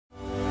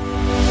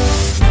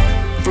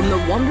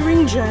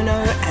Wandering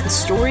Journo and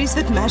Stories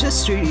That Matter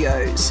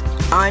Studios.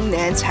 I'm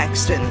Nance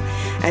Haxton,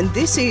 and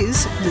this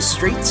is The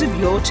Streets of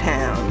Your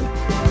Town,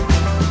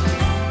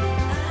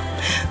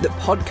 the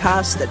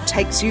podcast that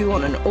takes you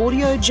on an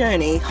audio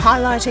journey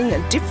highlighting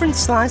a different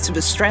slice of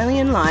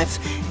Australian life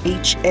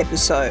each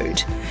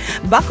episode.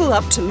 Buckle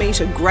up to meet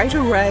a great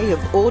array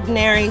of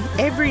ordinary,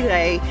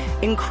 everyday,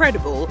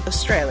 incredible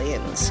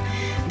Australians.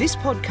 This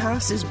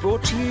podcast is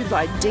brought to you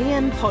by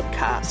DM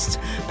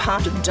Podcasts,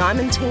 part of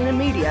Diamantina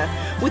Media,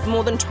 with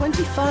more than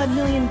 25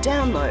 million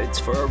downloads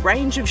for a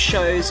range of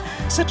shows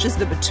such as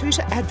The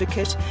Batuta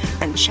Advocate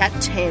and Chat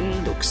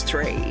 10 Looks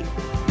 3.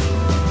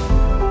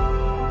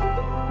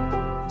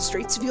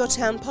 Streets of Your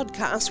Town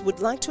podcast would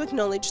like to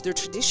acknowledge the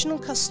traditional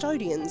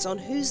custodians on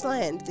whose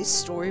land this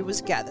story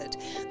was gathered,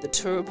 the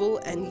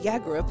Turrbal and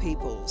Yagara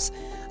peoples.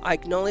 I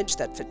acknowledge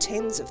that for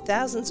tens of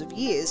thousands of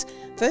years,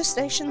 First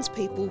Nations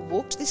people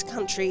walked this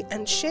country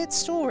and shared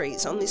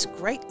stories on this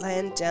great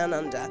land down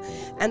under,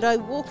 and I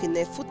walk in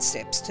their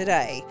footsteps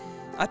today.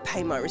 I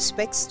pay my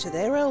respects to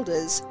their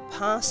elders,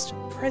 past,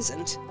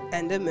 present,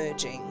 and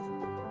emerging.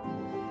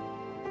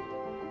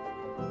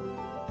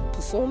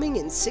 Performing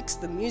in Six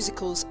the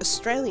Musical's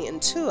Australian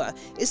tour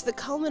is the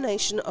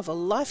culmination of a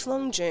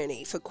lifelong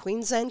journey for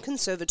Queensland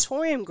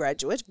Conservatorium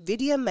graduate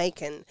Vidya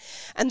Makin,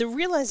 and the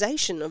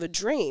realisation of a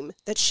dream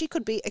that she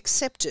could be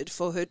accepted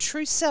for her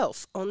true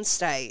self on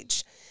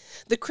stage.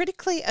 The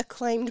critically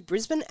acclaimed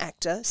Brisbane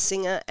actor,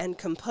 singer and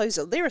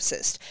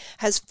composer-lyricist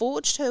has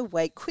forged her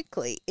way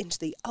quickly into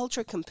the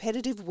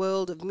ultra-competitive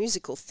world of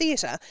musical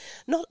theatre,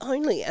 not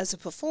only as a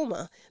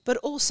performer, but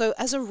also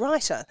as a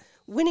writer,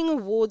 winning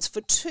awards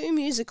for 2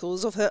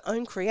 musicals of her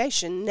own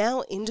creation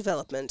now in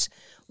development,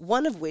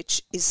 one of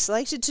which is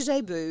slated to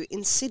debut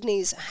in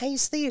Sydney's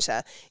Hayes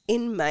Theatre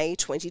in May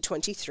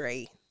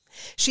 2023.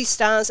 She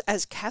stars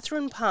as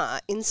Catherine Parr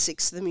in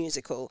Six the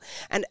Musical,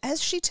 and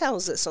as she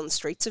tells us on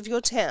Streets of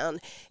Your Town,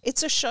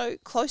 it's a show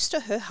close to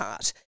her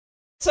heart.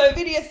 So,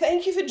 Vidya,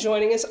 thank you for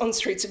joining us on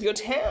Streets of Your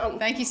Town.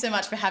 Thank you so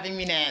much for having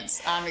me,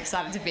 Nance. I'm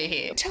excited to be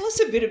here. Tell us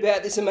a bit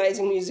about this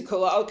amazing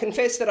musical. I'll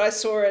confess that I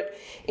saw it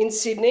in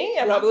Sydney,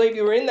 and I believe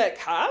you were in that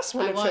cast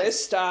when it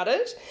first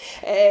started,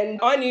 and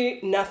I knew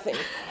nothing.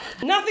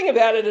 Nothing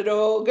about it at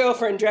all.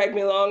 Girlfriend dragged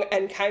me along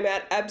and came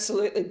out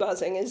absolutely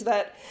buzzing. Is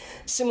that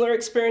similar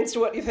experience to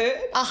what you've heard?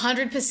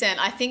 100%.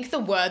 I think the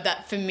word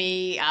that for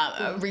me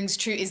rings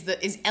true is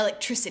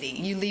electricity.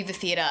 You leave the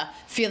theatre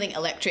feeling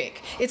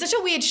electric. It's such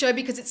a weird show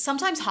because it's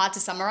sometimes hard to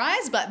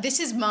summarise, but this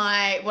is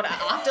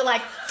after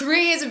like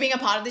 3 years of being a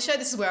part of the show,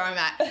 this is where I'm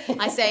at.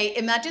 I say,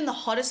 imagine the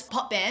hottest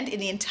pop band in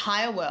the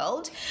entire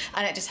world,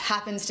 and it just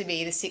happens to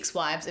be the 6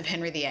 Wives of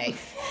Henry VIII.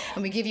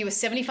 And we give you a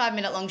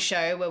 75-minute long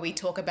show where we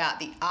talk about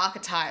the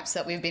archetypes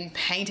that we've been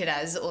painted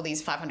as all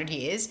these 500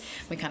 years.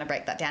 We kind of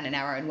break that down in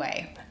our own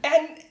way.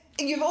 And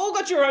you've all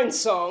got your own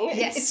song.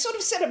 Yes. It's sort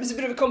of set up as a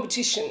bit of a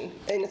competition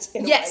in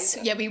a yes.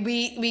 way. Yeah,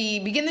 we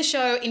begin the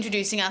show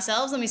introducing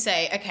ourselves and we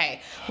say,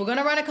 okay, we're going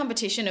to run a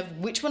competition of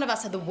which one of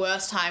us had the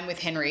worst time with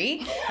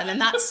Henry, and then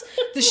that's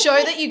the show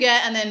that you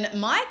get, and then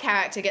my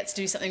character gets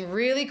to do something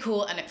really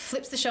cool and it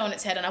flips the show on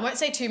its head, and I won't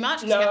say too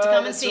much because you have to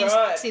come and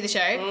see the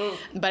show,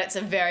 but it's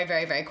a very,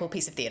 very, very cool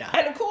piece of theatre.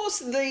 And of course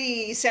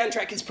the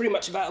soundtrack is pretty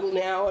much available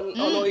now on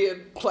all your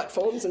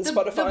platforms and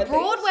Spotify. The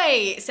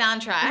Broadway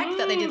soundtrack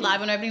that they did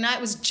live on opening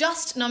night was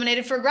just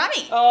nominated for a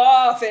Grammy.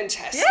 Oh,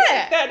 fantastic.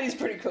 Yeah. That is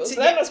pretty cool. So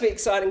that must be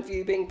exciting for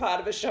you being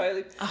part of a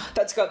show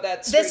that's got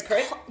that street cred.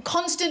 There's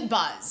constant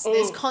buzz.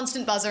 There's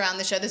constant buzz around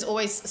the show. There's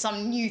always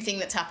some new thing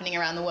that's happening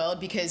around the world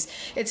because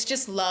it's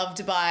just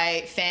loved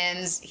by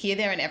fans here,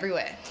 there and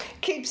everywhere.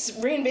 Keeps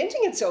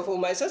reinventing itself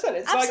almost, doesn't it?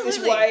 It's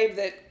Absolutely. like this wave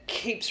that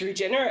keeps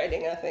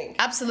regenerating, I think.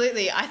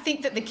 Absolutely. I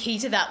think that the key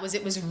to that was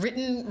it was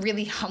written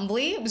really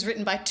humbly. It was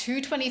written by 2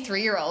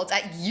 23-year-olds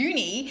at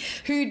uni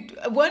who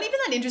weren't even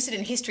that interested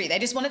in history. They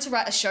just wanted to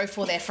write a show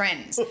for their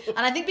friends. And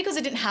I think because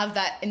it didn't have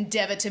that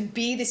endeavour to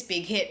be this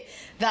big hit,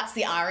 that's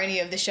the irony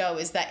of the show,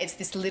 is that it's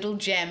this little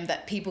gem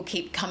that people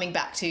keep coming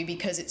back to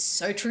because it's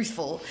so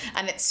truthful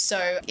and it's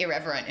so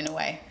irreverent in a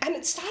way. And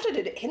it started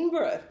at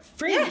Edinburgh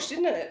Fringe,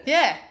 didn't it?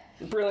 Yeah.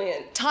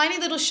 Brilliant. Tiny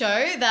little show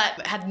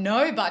that had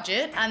no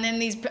budget, and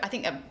then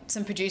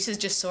some producers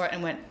just saw it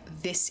and went,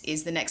 this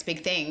is the next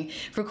big thing.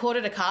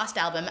 Recorded a cast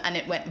album and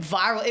it went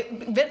viral. It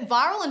went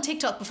viral on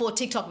TikTok before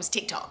TikTok was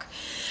TikTok.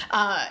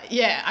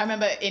 I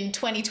remember in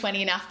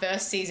 2020 in our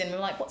first season, we were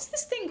like, what's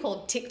this thing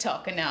called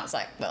TikTok? And now it's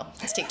like, well,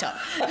 it's TikTok.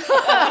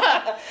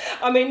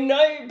 I mean,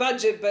 no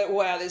budget, but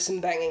wow, there's some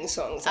banging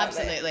songs.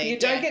 Absolutely. You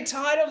don't get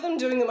tired of them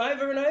doing them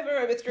over and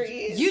over 3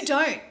 years. You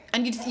don't.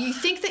 And you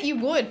think that you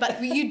would,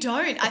 but you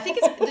don't. I think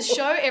the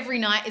show every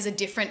night is a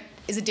different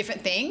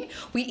thing.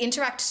 We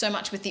interact so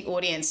much with the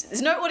audience.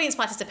 There's no audience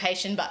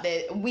participation, but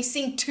we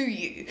sing to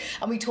you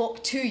and we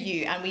talk to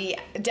you, and we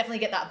definitely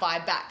get that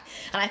vibe back.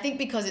 And I think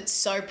because it's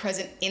so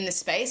present in the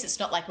space, it's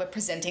not like we're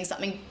presenting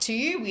something to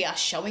you. We are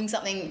showing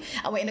something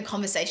and we're in a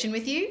conversation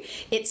with you.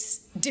 It's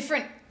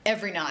different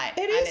every night.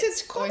 It is.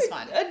 It's quite always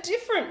fun. a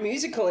different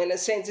musical in a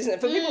sense, isn't it?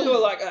 For people who are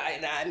like,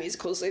 oh, nah,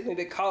 musicals leave me a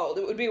bit cold,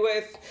 it would be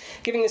worth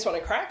giving this one a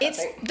crack, It's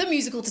I think. the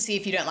musical to see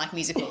if you don't like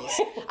musicals.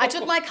 I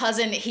took my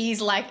cousin, he's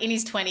like in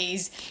his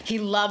 20s, he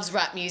loves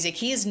rap music.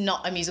 He is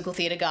not a musical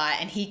theatre guy,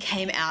 and he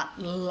came out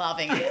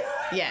loving it.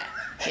 Yeah.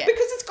 Yeah.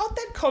 Because it's got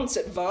that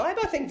concert vibe,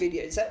 I think,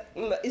 video. Is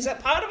that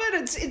part of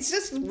it? It's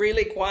just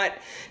really quite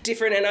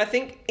different, and I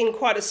think in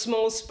quite a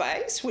small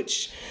space,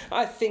 which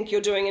I think you're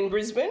doing in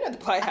Brisbane at the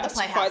Playhouse.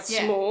 Quite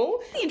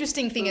small. The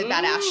interesting thing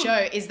about our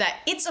show is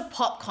that it's a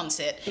pop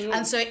concert,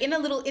 and so in a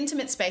little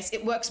intimate space,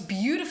 it works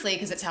beautifully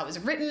because it's how it was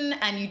written,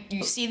 and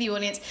you see the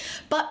audience.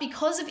 But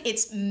because of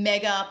its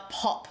mega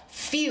pop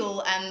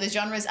feel and the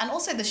genres, and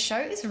also the show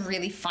is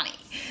really funny.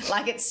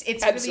 Like it's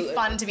really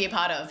fun to be a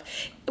part of.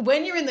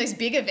 When you're in those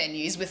bigger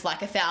venues with like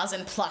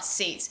 1,000+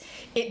 seats,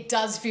 it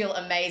does feel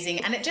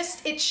amazing, and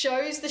it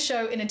shows the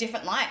show in a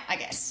different light, I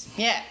guess.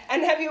 Yeah.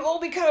 And have you all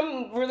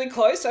become really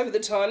close over the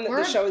time that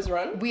the show has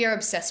run? We are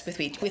obsessed with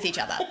each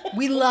other.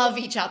 We love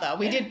each other.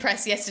 We did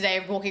press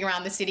yesterday walking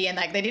around the city, and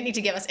like they didn't need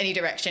to give us any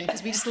direction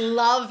because we just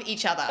love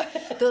each other.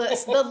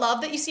 The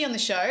love that you see on the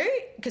show,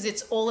 because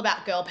it's all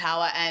about girl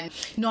power and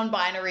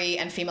non-binary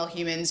and female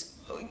humans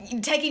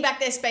taking back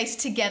their space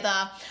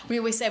together. We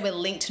always say we're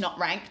linked, not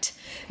ranked.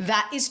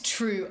 That is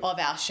true of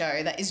our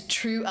show. That is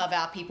true of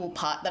our people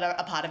that are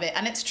a part of it.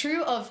 And it's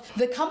true of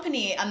the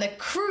company and the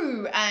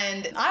crew.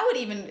 And I would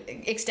even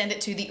extend it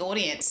to the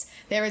audience.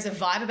 There is a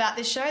vibe about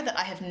this show that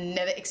I have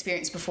never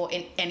experienced before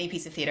in any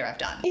piece of theatre I've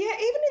done. Yeah,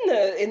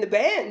 even in the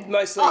band,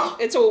 mostly.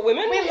 It's all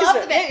women. We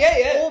love the band.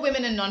 Yeah. All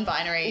women and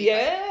non-binary.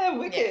 Yeah,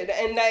 wicked.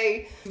 Yeah. And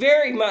they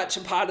very much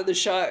a part of the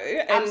show.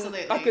 And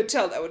absolutely. I could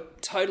tell they were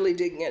totally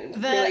digging it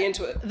and really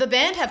into it. The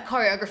band have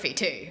choreography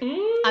too.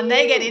 And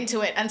they get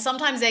into it. And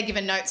sometimes they're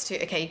given notes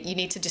to, okay, you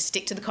need to just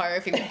stick to the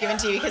choreography we've given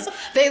to you, because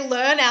they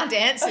learn our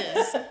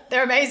dances.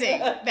 They're amazing.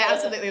 They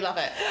absolutely love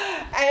it.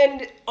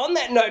 And on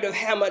that note of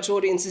how much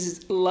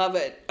audiences love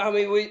it, I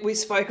mean, we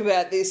spoke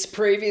about this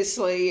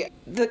previously.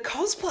 The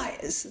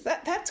cosplayers,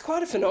 that's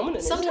quite a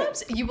phenomenon,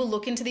 sometimes isn't it? You will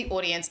look into the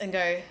audience and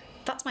go,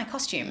 that's my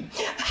costume.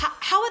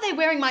 How are they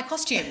wearing my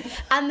costume?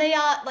 And they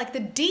are, like, the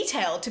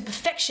detail to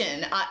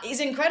perfection is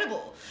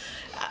incredible.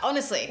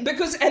 Honestly.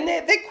 Because, and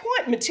they're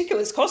quite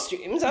meticulous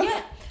costumes, aren't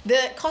they?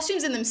 The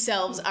costumes in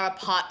themselves are a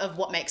part of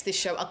what makes this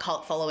show a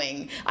cult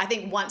following. I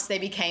think once they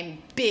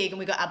became big and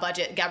we got our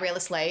budget,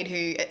 Gabriella Slade,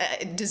 who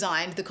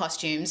designed the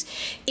costumes,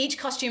 each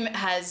costume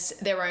has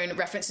their own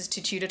references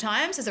to Tudor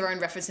times, has their own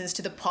references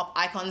to the pop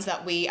icons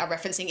that we are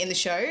referencing in the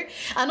show,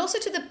 and also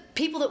to the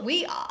people that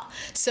we are.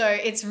 So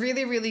it's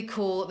really, really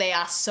cool. They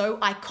are so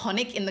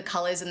iconic in the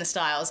colours and the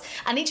styles.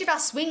 And each of our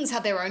swings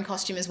have their own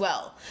costume as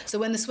well. So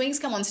when the swings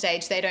come on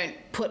stage, they don't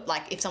put,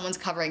 like, if someone's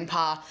covering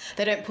Pa,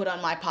 they don't put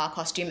on my Pa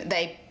costume.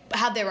 They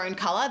have their own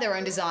colour, their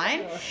own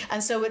design.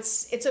 And so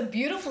it's a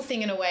beautiful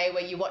thing in a way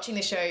where you're watching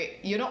the show,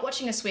 you're not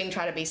watching a swing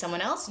try to be someone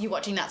else, you're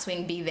watching that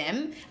swing be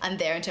them and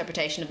their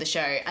interpretation of the show.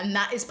 And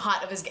that is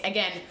part of,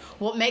 again,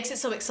 what makes it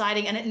so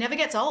exciting, and it never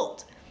gets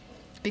old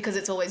because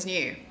it's always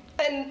new.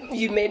 And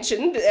you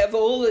mentioned, of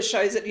all the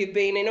shows that you've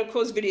been in, of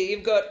course, Vidya,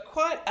 you've got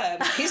quite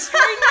a history.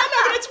 No,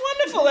 but it's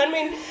wonderful. I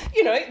mean,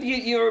 you know,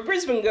 you're a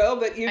Brisbane girl,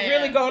 but you've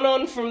really gone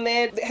on from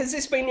there. Has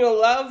this been your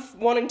love,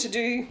 wanting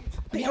to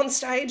be on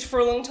stage for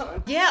a long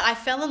time? Yeah, I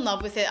fell in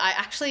love with it. I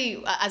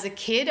actually, as a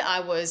kid, I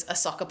was a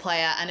soccer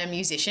player and a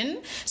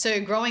musician. So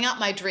growing up,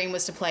 my dream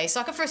was to play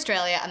soccer for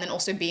Australia and then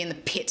also be in the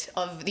pit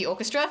of the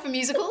orchestra for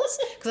musicals,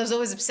 because I was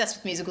always obsessed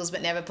with musicals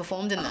but never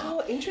performed in them.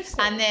 Oh, interesting.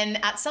 And then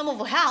at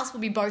Somerville House,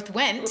 where we both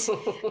went,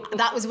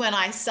 that was when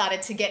I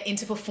started to get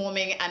into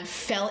performing and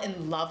fell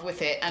in love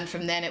with it. And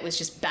from then it was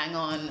just bang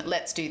on,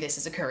 let's do this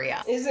as a career.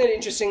 Isn't it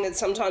interesting that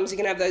sometimes you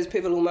can have those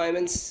pivotal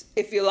moments,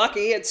 if you're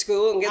lucky, at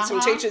school and get some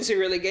teachers who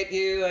really get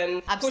you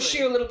and push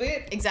you a little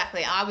bit?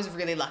 Exactly. I was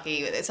really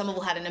lucky.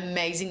 Somerville had an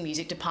amazing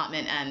music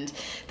department, and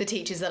the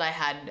teachers that I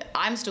had,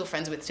 I'm still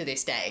friends with to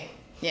this day.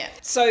 Yeah.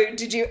 So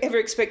did you ever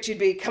expect you'd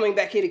be coming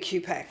back here to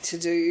QPAC to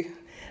do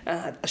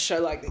a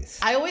show like this?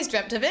 I always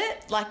dreamt of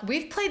it. Like,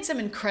 we've played some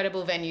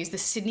incredible venues, the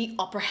Sydney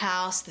Opera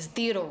House, the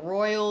Theatre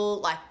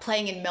Royal, like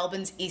playing in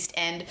Melbourne's East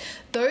End.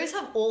 Those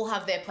all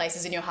have their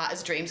places in your heart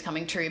as dreams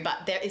coming true,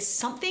 but there is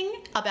something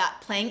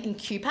about playing in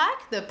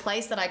QPAC, the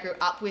place that I grew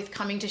up with,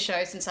 coming to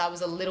shows since I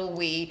was a little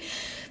wee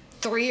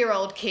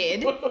 3-year-old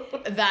kid,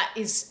 that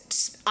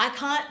is, I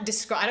can't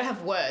describe, I don't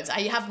have words.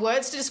 I have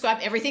words to describe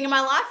everything in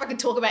my life. I could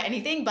talk about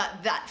anything, but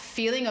that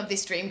feeling of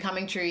this dream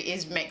coming true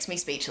makes me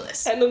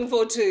speechless. And looking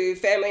forward to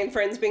family and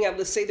friends being able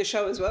to see the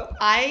show as well.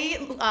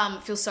 I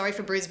feel sorry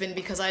for Brisbane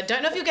because I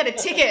don't know if you'll get a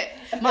ticket.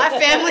 My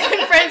family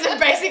and friends have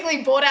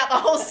basically bought out the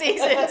whole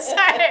season,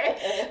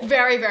 so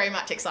very, very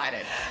much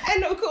excited.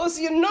 And of course,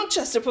 you're not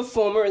just a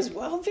performer as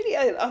well.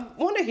 Vidya, I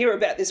want to hear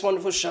about this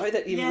wonderful show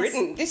that you've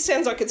written. This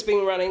sounds like it's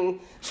been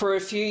running for for a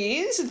few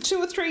years, 2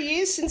 or 3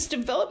 years since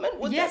development.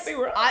 Would that be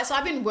right? So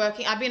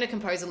I've been a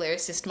composer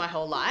lyricist my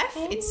whole life.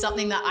 Ooh. It's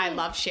something that I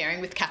love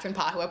sharing with Catherine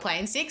Parr, who are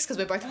playing Six, because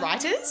we're both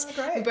writers.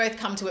 Great. We both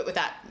come to it with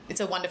that. It's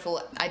a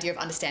wonderful idea of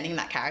understanding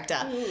that character.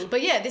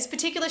 But yeah, this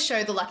particular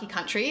show, The Lucky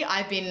Country,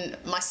 I've been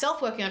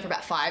myself working on for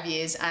about 5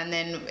 years, and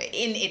then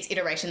in its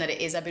iteration that it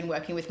is, I've been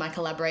working with my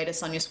collaborator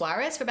Sonia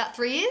Suarez for about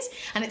 3 years,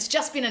 and it's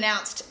just been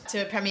announced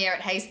to premiere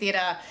at Hayes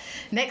Theatre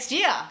next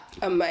year.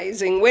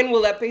 Amazing. When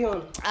will that be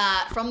on?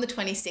 From the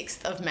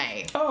 26th of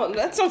May. Oh,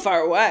 that's not far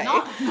away.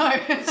 No.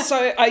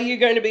 So are you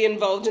going to be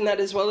involved in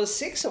that as well as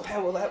Six, or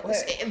how will that work?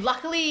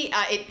 Luckily,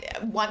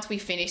 once we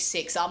finish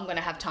Six, I'm going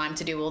to have time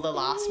to do all the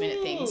last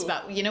minute things.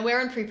 But, you know, we're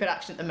in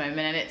pre-production at the moment,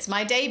 and it's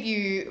my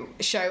debut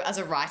show as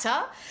a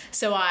writer.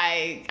 So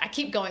I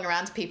keep going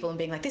around to people and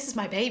being like, this is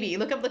my baby.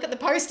 Look at the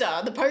poster.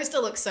 The poster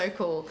looks so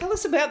cool. Tell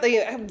us about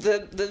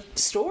the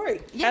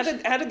story. Yeah.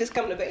 How did this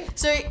come to be?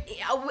 So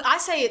I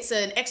say it's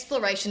an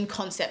exploration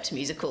concept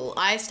musical.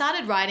 I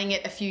started writing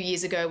it a few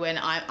years ago when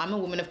I'm a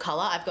woman of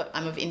colour.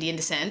 I'm of Indian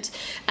descent.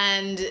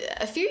 And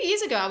a few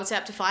years ago, I would say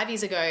up to 5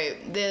 years ago,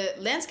 the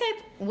landscape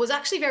was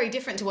actually very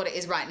different to what it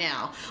is right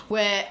now,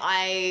 where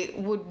I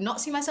would not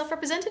see myself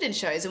represented in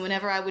shows. And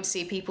whenever I would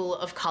see people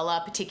of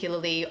colour,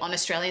 particularly on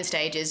Australian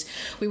stages,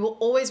 we were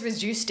always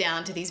reduced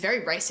down to these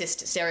very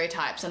racist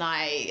stereotypes. And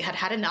I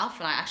had enough,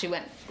 and I actually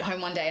went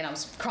home one day and I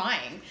was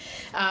crying,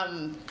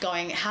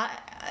 going,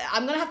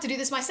 I'm going to have to do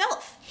this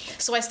myself.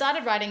 So I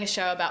started writing a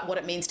show about what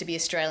it means to be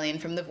Australian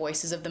from the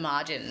voices of the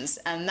margins.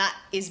 And that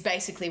is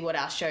basically what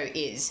our show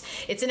is.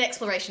 It's an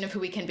exploration of who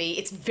we can be.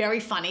 It's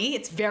very funny.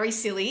 It's very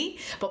silly.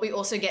 But we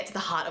also get to the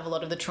heart of a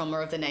lot of the trauma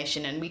of the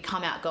nation. And we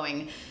come out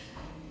going,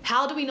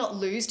 how do we not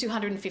lose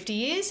 250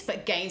 years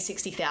but gain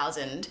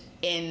 60,000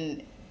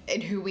 in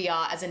who we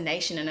are as a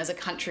nation and as a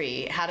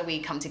country? How do we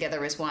come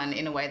together as one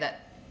in a way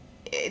that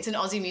it's an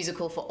Aussie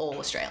musical for all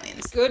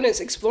Australians? Goodness,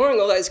 exploring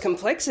all those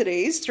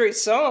complexities through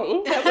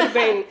song, that would have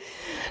been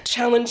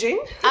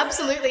challenging.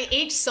 Absolutely.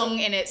 Each song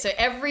in it, so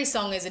every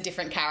song is a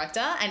different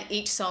character, and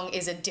each song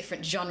is a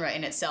different genre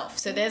in itself.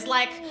 So there's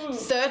like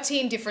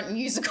 13 different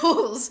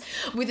musicals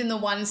within the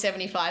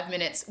 175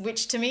 minutes,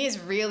 which to me is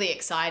really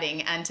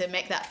exciting. And to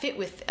make that fit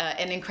with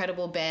an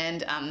incredible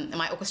band,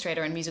 my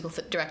orchestrator and musical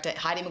director,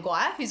 Heidi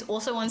Maguire, who's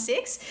also on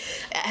Six,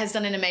 has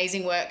done an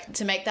amazing work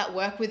to make that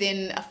work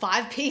within a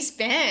 5-piece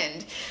band.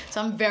 So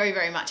I'm very,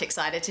 very much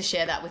excited to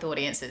share that with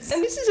audiences.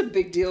 And this is a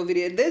big deal,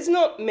 Vidya. There's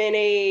not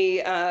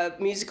many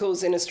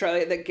musicals in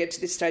Australia that get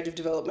to this stage of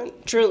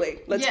development. Truly,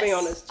 let's be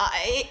honest.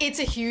 It's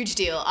a huge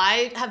deal.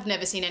 I have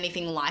never seen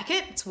anything like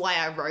it. It's why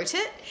I wrote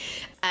it.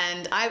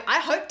 And I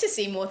hope to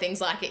see more things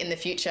like it in the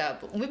future.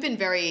 We've been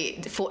very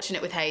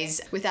fortunate with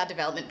Hayes with our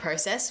development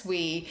process.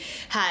 We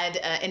had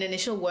an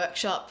initial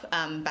workshop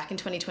back in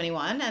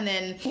 2021, and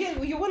then... Yeah,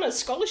 well, you won a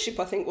scholarship,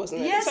 I think,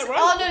 wasn't it? Yes. Is that right?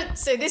 Oh, no.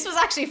 So this was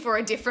actually for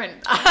a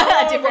different,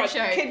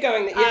 show. Keep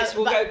going. Yes,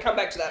 we'll come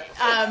back to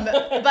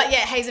that. But yeah,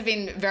 Hayes have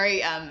been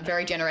very,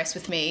 very generous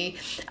with me.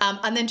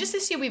 And then just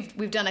this year,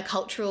 we've done a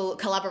cultural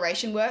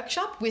collaboration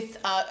workshop with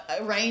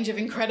a range of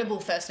incredible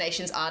First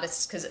Nations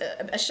artists, because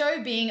a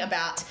show being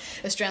about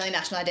Australian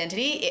national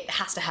identity, it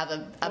has to have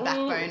a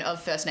backbone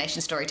of First Nation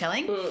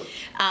storytelling.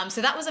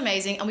 So that was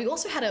amazing. And we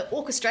also had an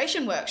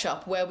orchestration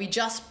workshop where we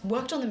just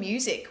worked on the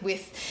music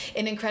with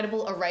an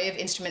incredible array of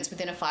instruments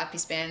within a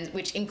 5-piece band,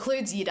 which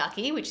includes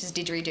Yidaki, which is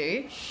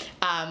didgeridoo.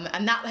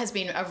 And that has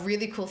been a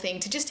really cool thing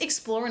to just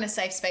explore in a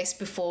safe space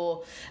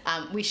before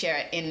we share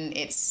it in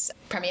its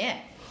premiere.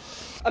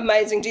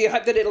 Amazing. Do you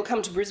hope that it'll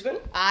come to Brisbane?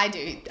 I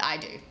do.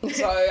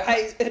 So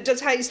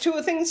does Hayes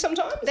tour things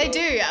sometimes? They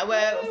do.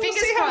 We'll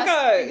fingers crossed. How it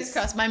goes. Fingers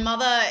crossed. My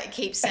mother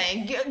keeps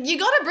saying, you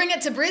got to bring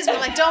it to Brisbane.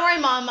 I'm like, don't worry,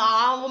 Mum.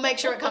 We'll make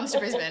sure it comes to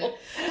Brisbane.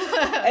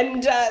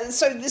 And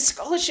so the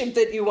scholarship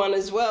that you won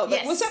as well,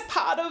 yes. Was that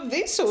part of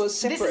this or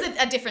separate? This is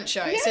a different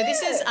show. Yeah. So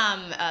this is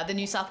the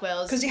New South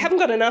Wales... Because you haven't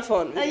got enough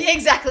on.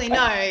 Exactly. No.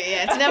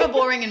 Yeah, it's never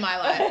boring in my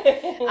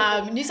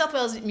life. New South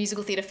Wales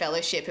Musical Theatre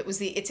Fellowship. It was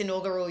its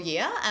inaugural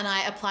year, and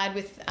I applied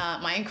with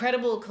my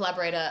incredible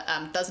collaborator,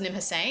 Tasnim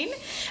Hussain,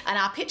 and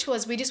our pitch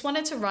was we just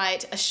wanted to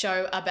write a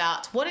show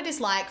about what it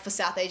is like for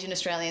South Asian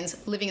Australians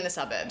living in the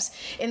suburbs.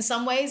 In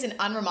some ways, an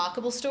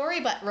unremarkable story,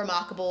 but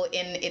remarkable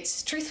in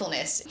its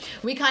truthfulness.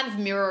 We kind of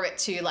mirror it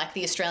to like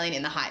the Australian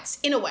in the Heights,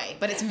 in a way,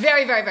 but it's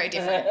very, very, very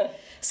different.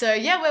 So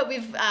yeah,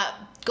 we've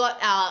got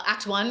our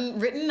Act 1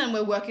 written, and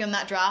we're working on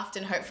that draft,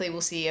 and hopefully we'll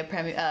see a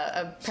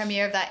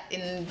premiere of that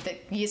in the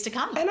years to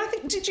come. And I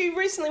think, did you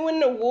recently win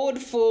an award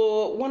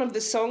for one of the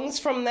songs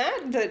from that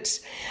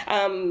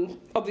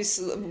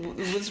obviously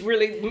was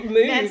really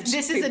moved?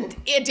 This is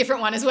a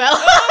different one as well.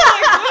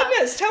 Oh my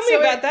goodness, tell me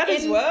about that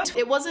as well.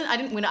 I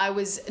didn't win. I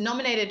was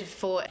nominated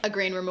for a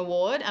Green Room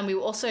Award, and we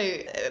were also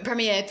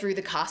premiered through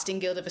the Casting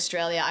Guild of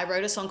Australia. I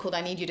wrote a song called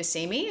I Need You to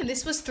See Me, and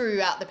this was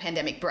throughout the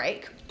pandemic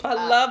break. I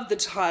love the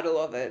title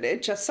of it.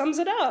 It just sums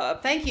it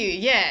up. Thank you.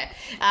 Yeah.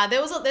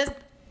 There's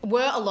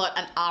were a lot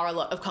and are a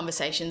lot of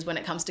conversations when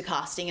it comes to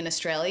casting in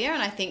Australia,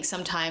 and I think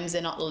sometimes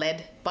they're not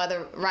led by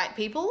the right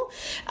people.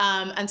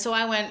 And so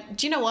I went,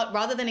 do you know what?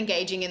 Rather than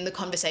engaging in the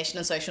conversation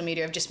on social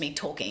media of just me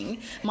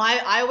talking,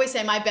 I always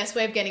say my best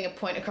way of getting a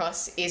point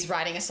across is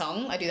writing a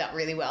song. I do that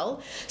really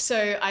well.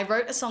 So I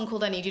wrote a song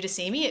called I Need You to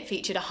See Me. It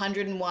featured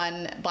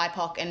 101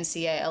 BIPOC and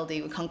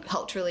CALD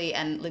culturally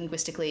and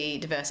linguistically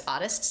diverse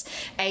artists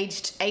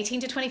aged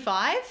 18 to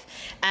 25.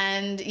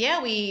 And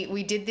yeah,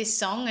 we did this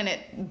song and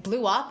it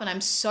blew up, and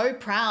I'm so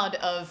proud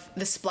of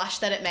the splash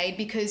that it made,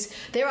 because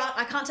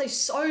I can't say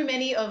so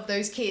many of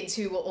those kids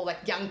who were all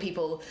like young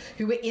people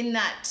who were in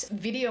that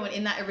video and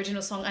in that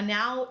original song are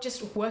now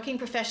just working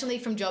professionally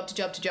from job to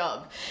job to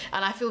job.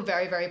 And I feel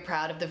very, very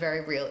proud of the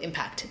very real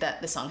impact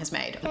that the song has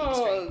made on the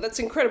industry. That's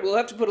incredible. We'll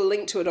have to put a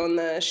link to it on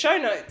the show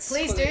notes.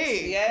 Please do.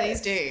 Yes.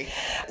 Please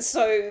do.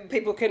 So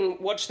people can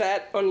watch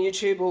that on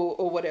YouTube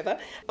or whatever.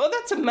 Oh,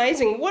 that's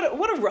amazing. What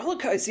a roller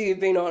coaster you've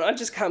been on. I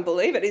just can't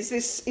believe it.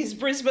 Is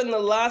Brisbane the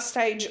last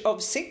stage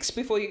of 6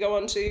 before you go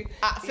on to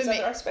these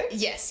other aspects?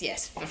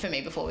 Yes. For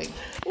me, before we...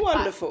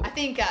 Wonderful. I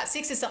think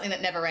 6 is something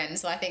that never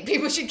ends, so I think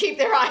people should keep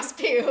their eyes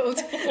peeled.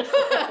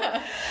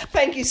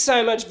 Thank you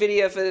so much,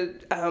 Vidya, for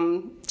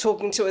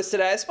talking to us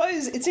today. I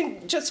suppose it's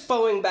just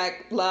following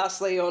back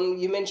lastly on,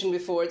 you mentioned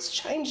before, it's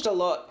changed a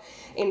lot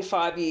in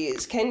 5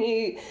 years. Can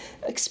you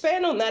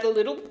expand on that a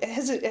little?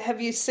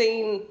 Have you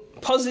seen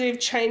positive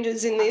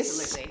changes in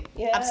this? Absolutely.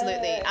 Yeah.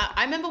 Absolutely.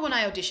 I remember when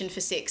I auditioned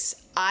for 6,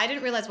 I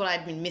didn't realise what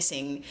I'd been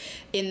missing,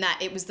 in that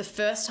it was the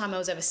first time I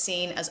was ever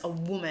seen as a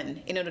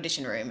woman in an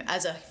audition room,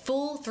 as a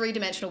full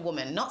 3-dimensional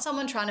woman, not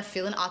someone trying to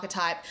fill an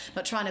archetype,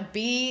 not trying to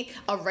be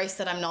a race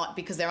that I'm not,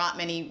 because there aren't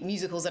many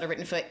musicals that are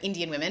written for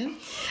Indian women.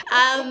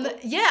 And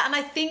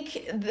I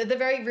think the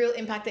very real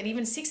impact that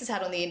even 6 has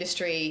had on the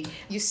industry,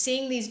 you're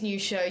seeing these new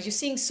shows, you're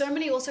seeing so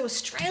many also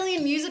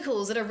Australian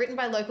musicals that are written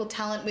by local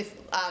talent with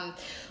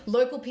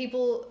local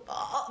people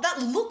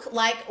that look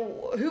like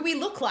who we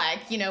look like,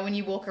 when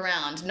you walk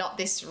around, not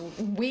this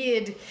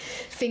weird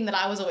thing that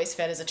I was always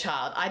fed as a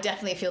child. I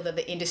definitely feel that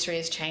the industry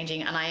is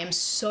changing, and I am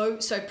so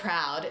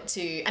proud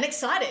and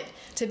excited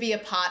to be a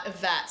part of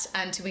that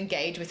and to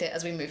engage with it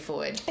as we move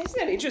forward. Isn't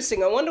that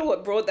interesting? I wonder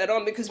what brought that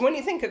on, because when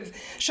you think of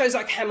shows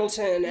like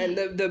Hamilton and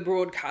the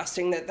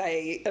broadcasting that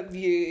they have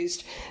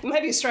used,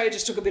 maybe Australia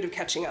just took a bit of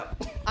catching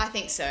up. I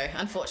think so.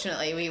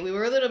 Unfortunately, we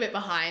were a little bit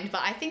behind,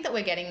 but I think that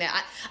we're getting there.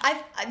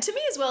 To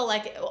me as well,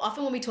 like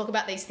often when we talk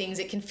about these things,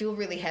 it can feel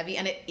really heavy,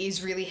 and it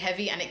is really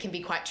heavy, and it can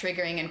be quite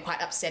triggering and quite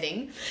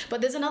upsetting.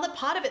 But there's another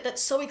part of it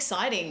that's so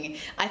exciting.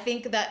 I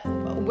think that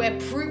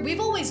we've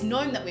always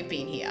known that we've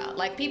been here.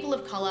 Like people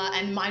of colour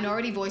and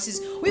minority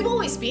voices, we've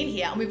always been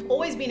here, and we've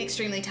always been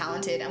extremely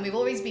talented, and we've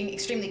always been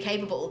extremely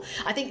capable.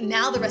 I think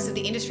now the rest of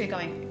the industry are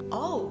going,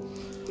 oh,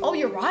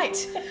 you're right.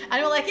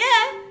 And we're like,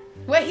 yeah,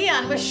 we're here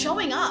and we're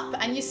showing up,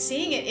 and you're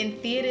seeing it in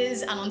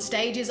theatres and on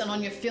stages and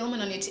on your film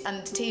and on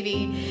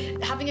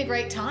TV, having a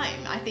great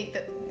time. I think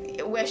that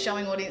we're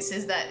showing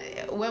audiences that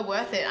we're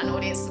worth it, and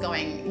audiences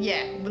going,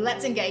 yeah,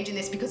 let's engage in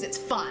this because it's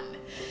fun.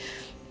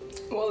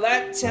 Well,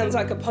 that sounds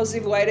like a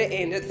positive way to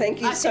end it. Thank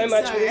you so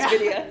much for this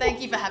video. Thank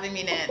you for having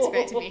me, Nan. It's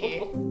great to be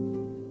here.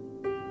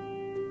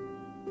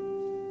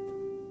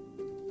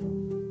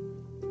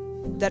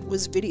 That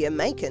was Vidya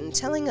Makan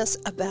telling us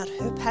about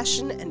her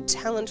passion and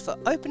talent for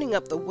opening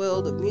up the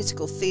world of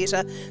musical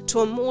theatre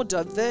to a more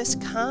diverse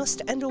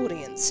cast and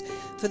audience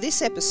for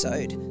this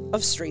episode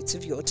of Streets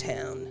of Your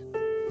Town.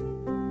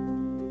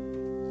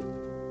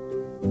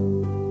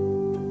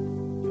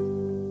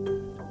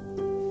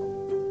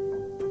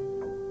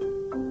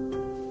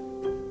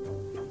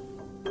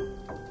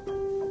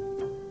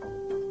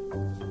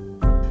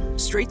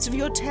 Streets of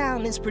Your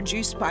Town is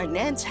produced by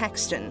Nance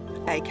Haxton,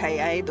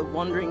 aka The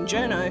Wandering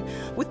Journo,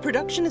 with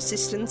production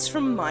assistance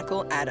from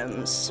Michael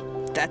Adams.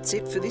 That's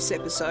it for this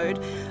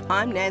episode.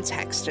 I'm Nance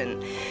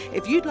Haxton.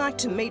 If you'd like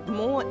to meet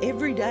more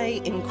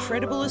everyday,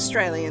 incredible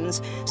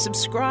Australians,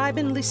 subscribe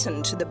and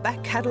listen to the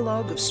back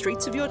catalogue of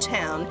Streets of Your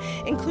Town,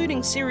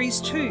 including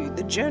Series 2,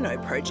 The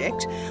Journo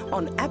Project,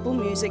 on Apple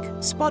Music,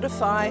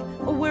 Spotify,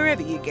 or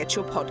wherever you get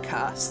your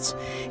podcasts.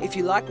 If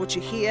you like what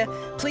you hear,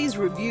 please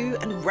review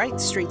and rate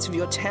Streets of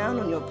Your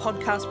Town on your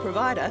podcast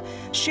provider,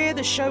 share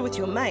the show with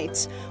your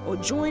mates, or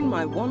join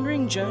my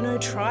Wandering Journo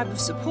tribe of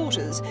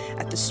supporters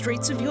at the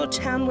Streets of Your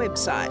Town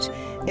website,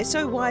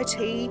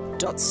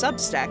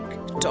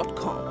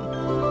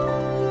 soyt.substack.com.